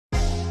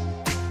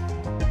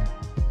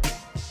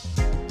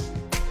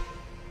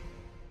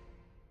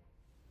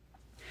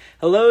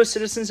Hello,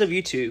 citizens of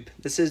YouTube.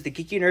 This is the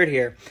Geeky Nerd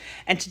here,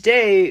 and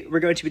today we're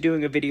going to be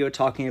doing a video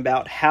talking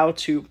about how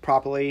to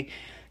properly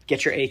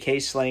get your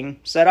AK Sling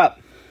set up.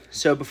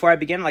 So before I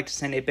begin, I'd like to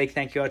send a big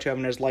thank you out to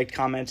everyone who's liked,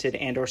 commented,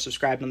 and or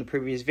subscribed on the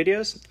previous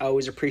videos. I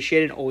always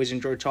appreciate it, always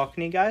enjoy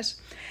talking to you guys.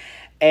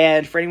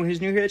 And for anyone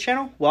who's new here to the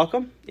channel,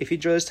 welcome. If you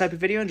enjoy this type of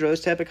video, enjoy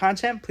this type of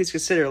content, please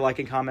consider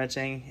liking,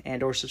 commenting,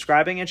 and or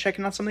subscribing, and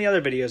checking out some of the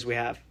other videos we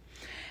have.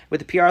 With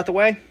the PR out the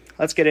way,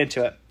 let's get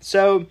into it.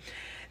 So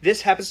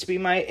this happens to be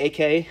my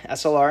AK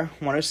SLR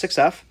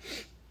 106F.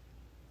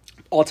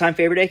 All-time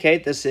favorite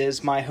AK. This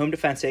is my home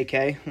defense AK.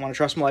 I want to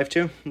trust my life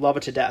to. Love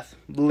it to death,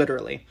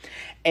 literally.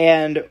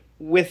 And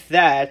with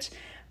that,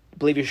 I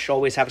believe you should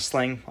always have a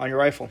sling on your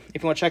rifle.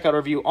 If you want to check out a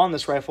review on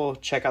this rifle,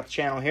 check out the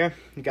channel here.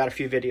 We've got a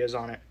few videos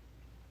on it.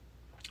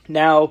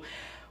 Now,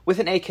 with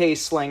an AK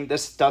sling,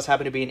 this does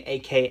happen to be an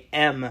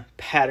AKM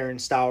pattern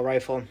style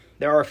rifle.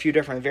 There are a few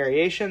different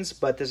variations,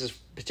 but this is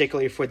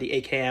particularly for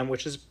the AKM,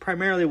 which is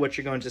primarily what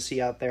you're going to see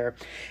out there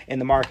in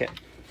the market.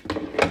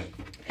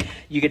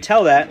 You can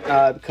tell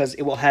that because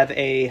it will have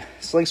a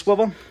sling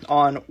swivel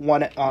on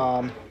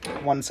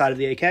one side of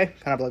the AK, kind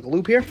of like a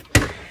loop here.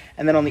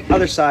 And then on the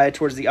other side,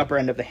 towards the upper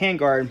end of the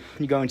handguard,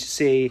 you're going to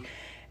see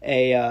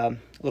a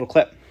little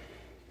clip.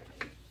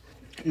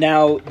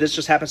 Now, this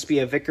just happens to be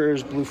a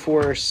Vickers Blue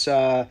Force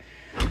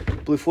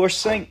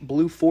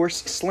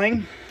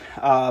sling.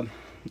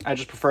 I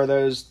just prefer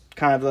those,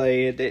 kind of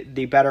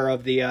the better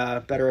of the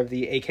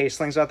AK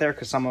slings out there,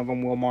 because some of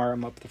them will mar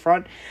them up the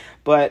front.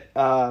 But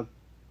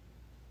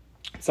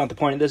it's not the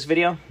point of this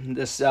video.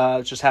 This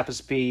just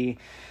happens to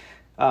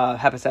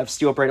have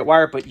steel braided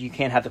wire, but you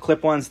can't have the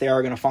clip ones. They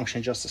are going to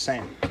function just the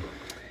same.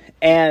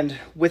 And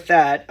with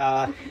that,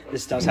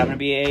 this does happen to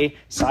be a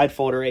side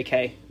folder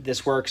AK.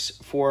 This works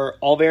for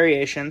all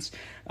variations,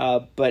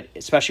 but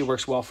especially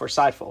works well for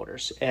side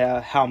folders,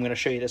 how I'm going to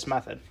show you this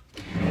method.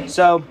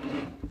 So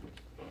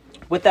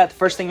with that, the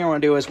first thing you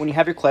want to do is when you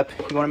have your clip,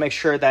 you want to make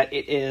sure that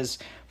it is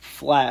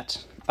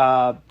flat.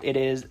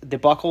 The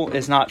buckle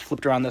is not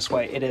flipped around this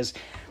way. It is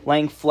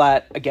laying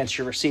flat against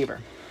your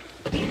receiver.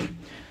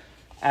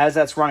 As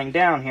that's running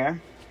down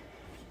here,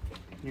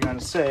 you're going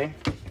to see,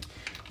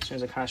 as soon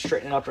as I kind of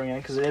straighten it up again,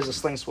 because it is a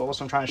sling swivel,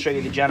 so I'm trying to show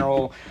you the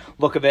general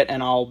look of it,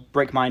 and I'll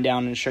break mine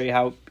down and show you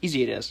how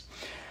easy it is.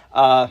 You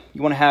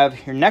want to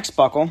have your next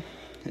buckle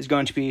is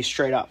going to be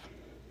straight up,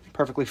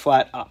 perfectly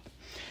flat up.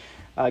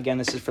 Again,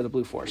 this is for the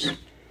Blue Force.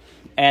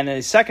 And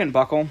the second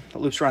buckle that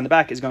loops around the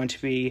back is going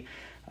to be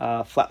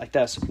flat like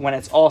this. When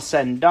it's all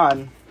said and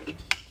done,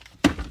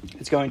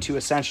 it's going to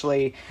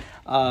essentially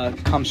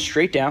come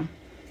straight down.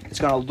 It's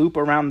going to loop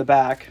around the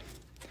back,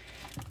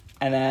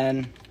 and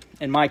then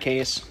in my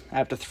case, I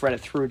have to thread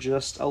it through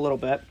just a little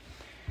bit,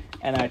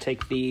 and then I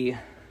take the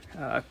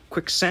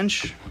quick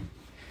cinch,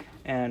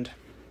 and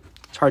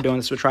it's hard doing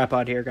this with a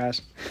tripod here,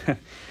 guys.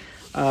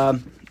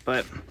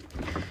 But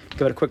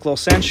give it a quick little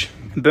cinch,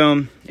 and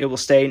boom, it will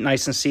stay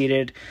nice and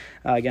seated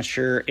against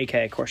your AK.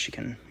 Of course, you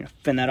can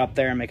fin that up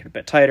there and make it a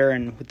bit tighter,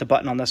 and with the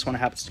button on this one, it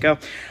happens to go.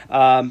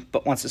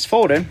 But once it's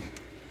folded,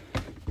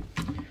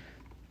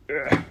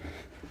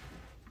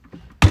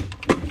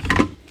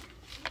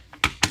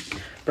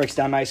 breaks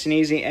down nice and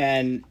easy,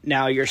 and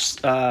now your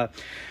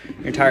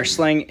entire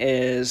sling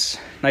is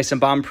nice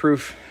and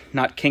bomb-proof,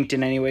 not kinked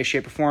in any way,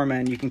 shape, or form,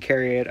 and you can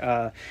carry it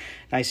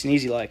nice and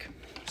easy like.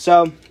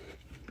 So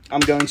I'm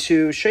going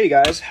to show you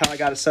guys how I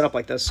got it set up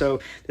like this. So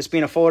this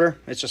being a folder,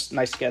 it's just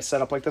nice to get set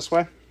up like this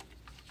way.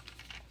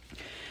 I'm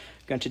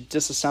going to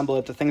disassemble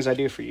it, the things I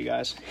do for you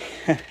guys.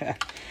 Again,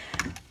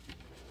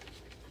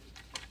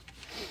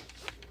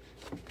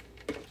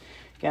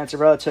 it's a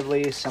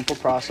relatively simple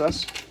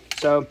process.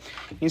 So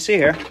you can see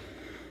here,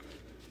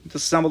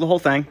 disassemble the whole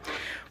thing.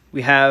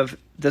 We have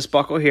this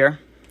buckle here,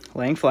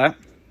 laying flat,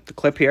 the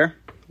clip here,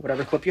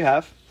 whatever clip you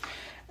have,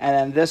 and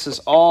then this is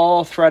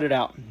all threaded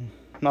out,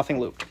 nothing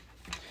looped.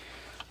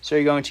 So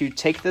you're going to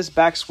take this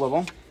back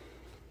swivel,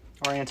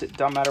 orient it,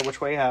 don't matter which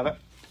way you have it.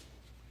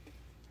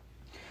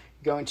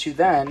 You're going to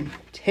then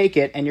take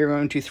it and you're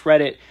going to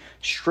thread it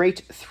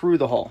straight through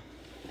the hole.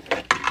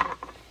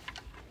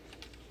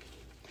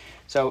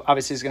 So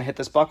obviously it's going to hit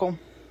this buckle,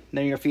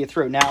 then you're going to feed it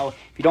through. Now, if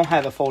you don't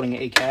have a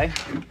folding AK,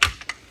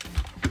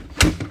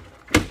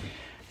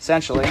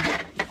 essentially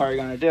what you're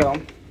going to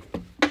do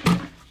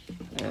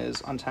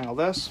is untangle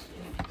this.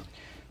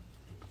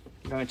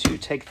 You're going to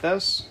take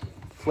this,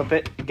 flip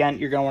it. Again,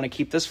 you're going to want to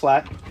keep this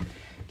flat.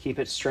 Keep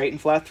it straight and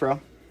flat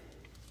through.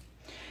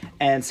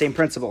 And same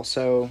principle.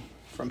 So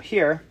from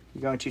here,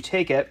 you're going to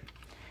take it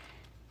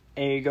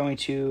and you're going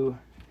to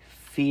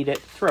feed it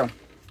through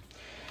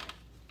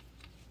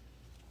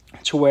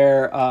to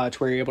where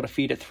you're able to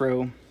feed it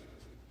through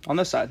on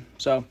this side.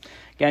 So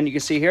again, you can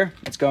see here,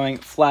 it's going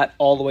flat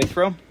all the way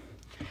through.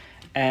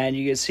 And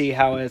you can see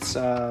how it's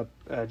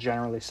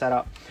generally set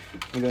up.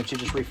 I'm going to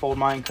just refold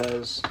mine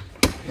because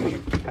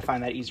I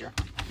find that easier.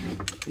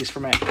 At least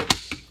for me.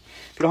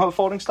 If you don't have a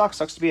folding stock,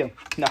 sucks to be you.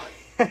 No.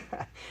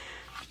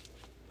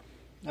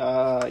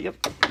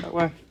 Yep, that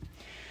way.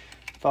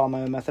 Follow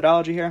my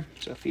methodology here.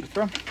 So feed it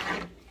through.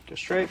 Go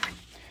straight.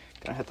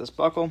 Gonna hit this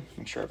buckle,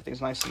 make sure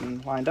everything's nice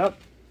and lined up.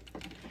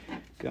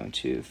 Going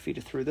to feed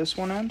it through this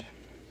one end.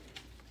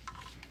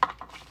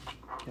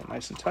 Get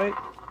nice and tight.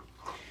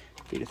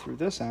 Feed it through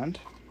this end.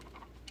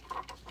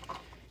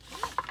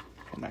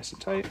 Get nice and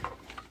tight.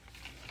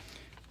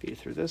 Feed it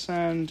through this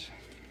end.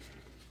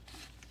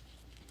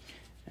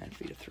 And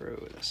feed it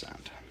through this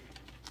end.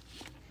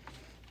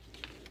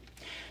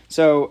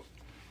 So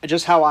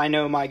just how I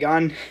know my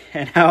gun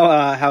and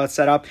how it's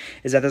set up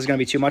is that this is going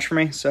to be too much for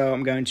me. So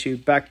I'm going to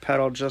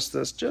backpedal just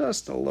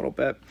a little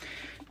bit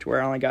to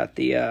where I only got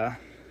the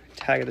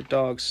tag of the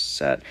dogs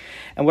set.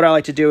 And what I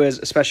like to do is,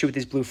 especially with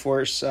these Blue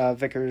Force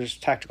Vickers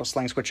tactical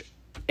slings, which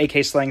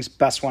AK slings,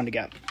 best one to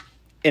get,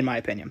 in my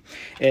opinion,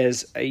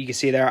 is you can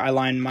see there, I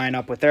line mine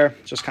up with there,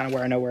 just kind of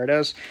where I know where it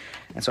is.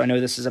 And so I know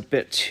this is a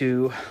bit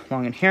too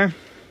long in here.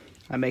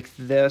 I make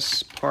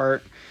this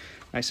part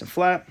nice and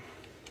flat.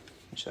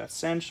 Make sure that's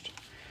cinched.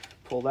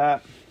 Pull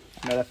that.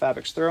 I know that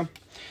fabric's through.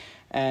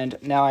 And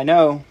now I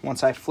know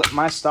once I flip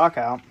my stock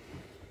out,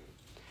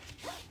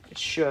 it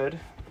should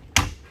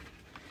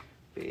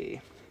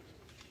be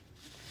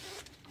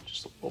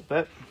just a little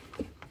bit.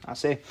 I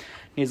see.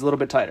 Needs a little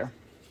bit tighter.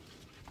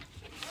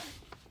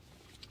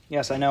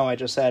 Yes, I know I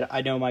just said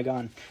I know my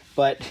gun,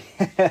 but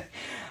I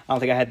don't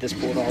think I had this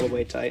pulled all the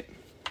way tight.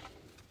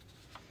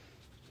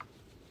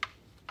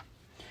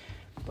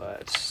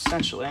 But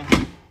essentially,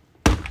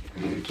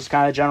 just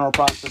kind of general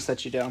process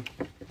that you do.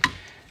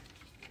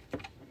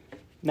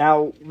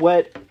 Now,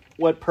 what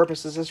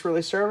purpose is this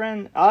really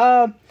serving?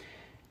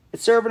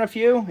 It's serving a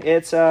few.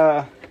 It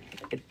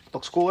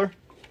looks cooler,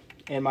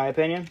 in my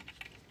opinion.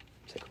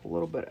 Take a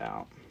little bit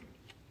out.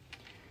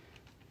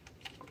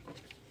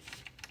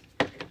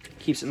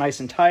 Keeps it nice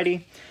and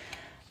tidy.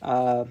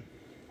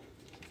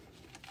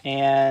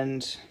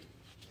 And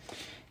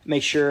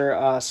make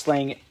sure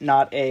Sling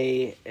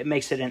it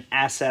makes it an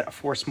asset, a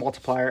force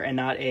multiplier, and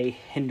not a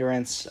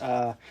hindrance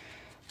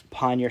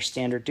upon your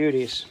standard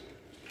duties.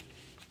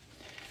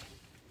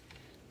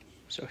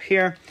 So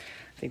here,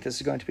 I think this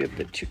is going to be a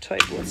bit too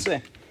tight, but let's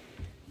see.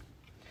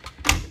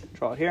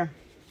 Draw it here,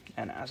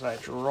 and as I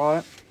draw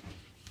it,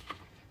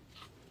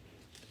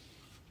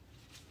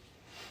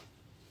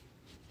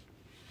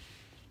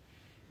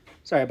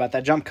 sorry about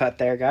that jump cut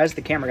there, guys.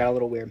 The camera got a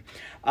little weird.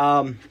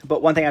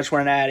 But one thing I just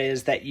wanted to add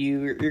is that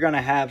you're going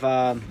to have,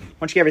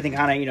 once you get everything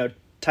kind of,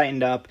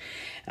 tightened up,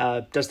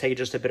 does take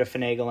just a bit of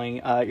finagling,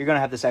 you're going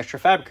to have this extra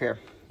fabric here.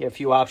 You have a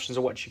few options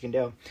of what you can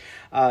do.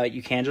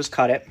 You can just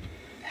cut it.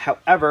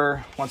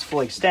 However, once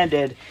fully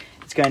extended,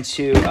 it's going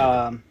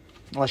to,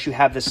 unless you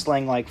have this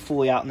sling like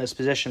fully out in this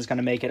position, it's going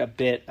to make it a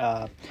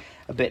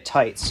bit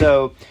tight.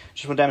 So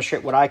just want to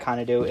demonstrate what I kind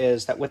of do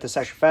is that with this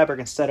extra fabric,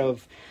 instead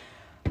of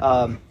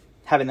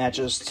having that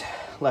just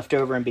left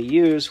over and be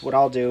used, what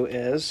I'll do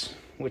is,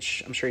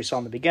 which I'm sure you saw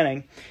in the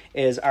beginning,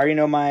 is I already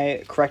know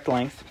my correct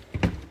length.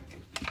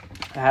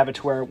 I have it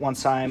to where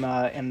once I'm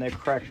in the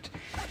correct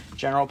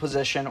general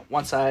position,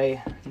 once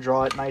I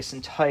draw it nice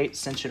and tight,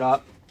 cinch it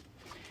up,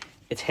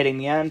 it's hitting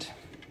the end.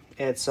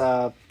 It's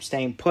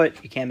staying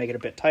put. You can make it a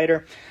bit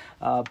tighter,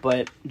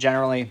 but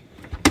generally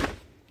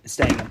it's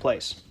staying in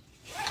place.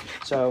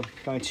 So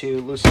I'm going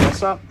to loosen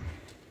this up,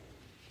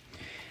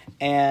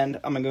 and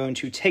I'm going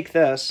to take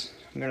this,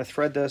 I'm going to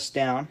thread this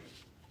down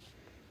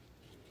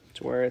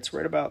to where it's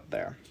right about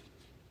there.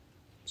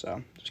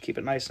 So just keep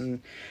it nice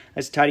and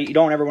tidy. You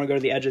don't ever want to go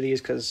to the edge of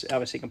these because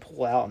obviously you can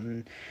pull out,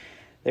 and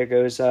there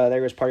goes part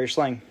of your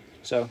sling.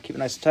 So keep it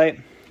nice and tight.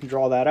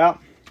 Draw that out.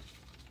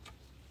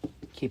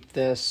 Keep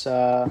this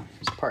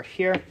part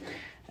here,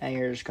 and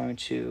you're just going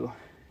to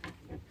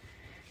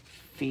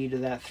feed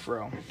that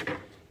through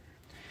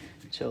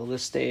until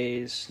this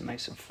stays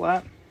nice and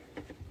flat.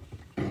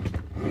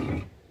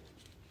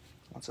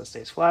 Once that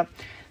stays flat,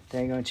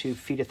 then you're going to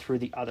feed it through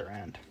the other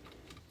end.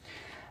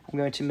 I'm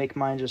going to make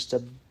mine just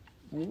a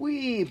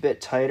wee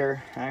bit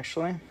tighter,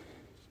 actually,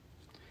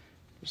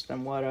 just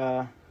than what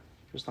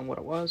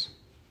it was.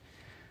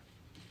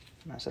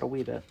 And I said a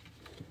wee bit.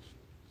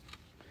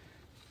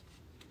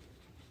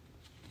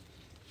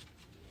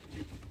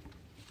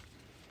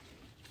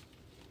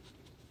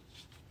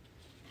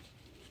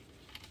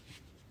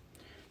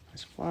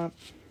 Nice flat.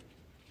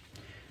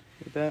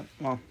 Wee bit.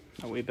 Well,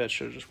 a wee bit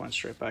should have just went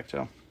straight back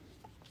to.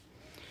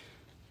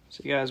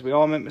 So guys, we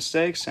all make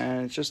mistakes,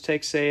 and it just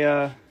takes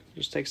a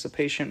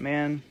patient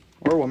man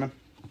or woman.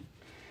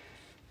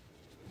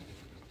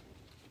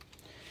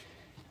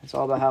 It's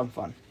all about having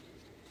fun.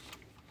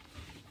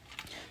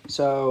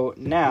 So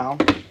now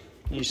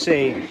you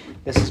see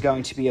this is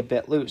going to be a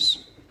bit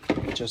loose,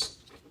 just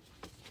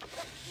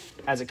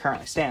as it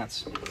currently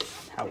stands.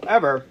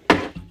 However,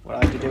 what I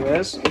like to do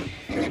is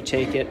you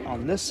take it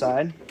on this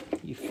side,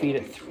 you feed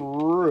it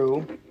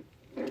through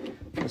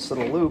this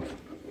little loop,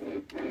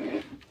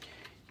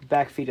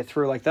 back feed it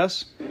through like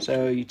this.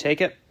 So you take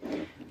it,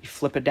 you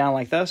flip it down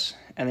like this,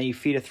 and then you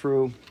feed it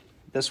through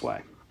this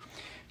way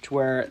to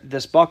where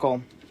this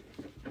buckle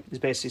is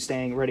basically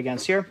staying right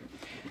against here,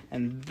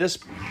 and this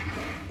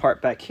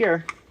part back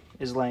here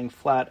is laying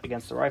flat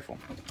against the rifle,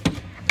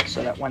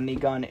 so that when the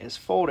gun is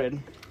folded,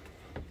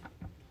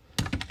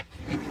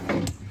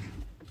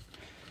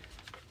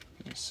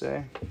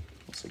 see.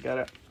 Once I get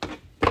it.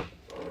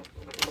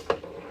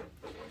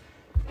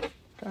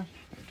 Okay,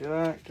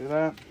 do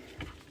that.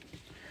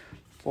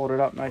 Fold it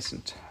up nice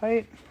and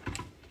tight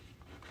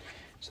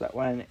so that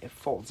when it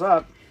folds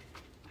up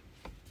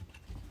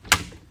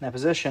in that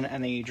position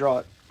and then you draw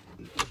it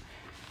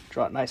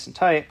nice and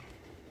tight,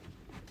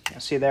 you'll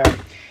see there,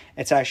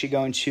 it's actually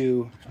going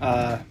to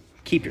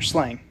keep your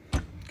sling.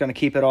 It's going to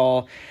keep it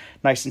all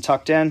nice and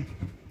tucked in.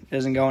 It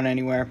isn't going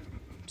anywhere.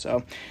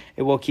 So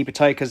it will keep it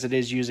tight because it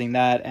is using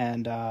that,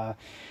 and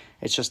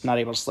it's just not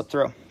able to slip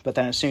through. But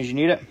then as soon as you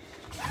need it,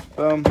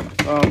 boom,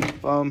 boom,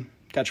 boom,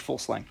 got your full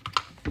sling.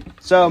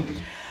 So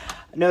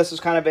I know this was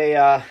kind of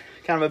a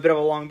bit of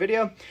a long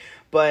video,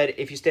 but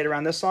if you stayed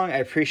around this long, I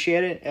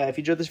appreciate it. If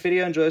you enjoyed this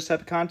video, enjoy this type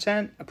of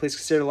content, please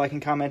consider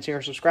liking, commenting,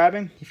 or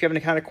subscribing. If you have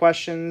any kind of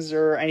questions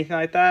or anything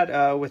like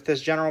that with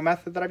this general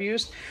method that I've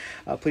used,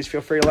 please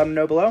feel free to let them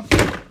know below.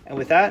 And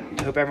with that,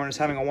 I hope everyone is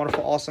having a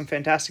wonderful, awesome,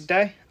 fantastic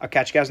day. I'll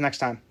catch you guys next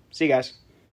time. See you guys.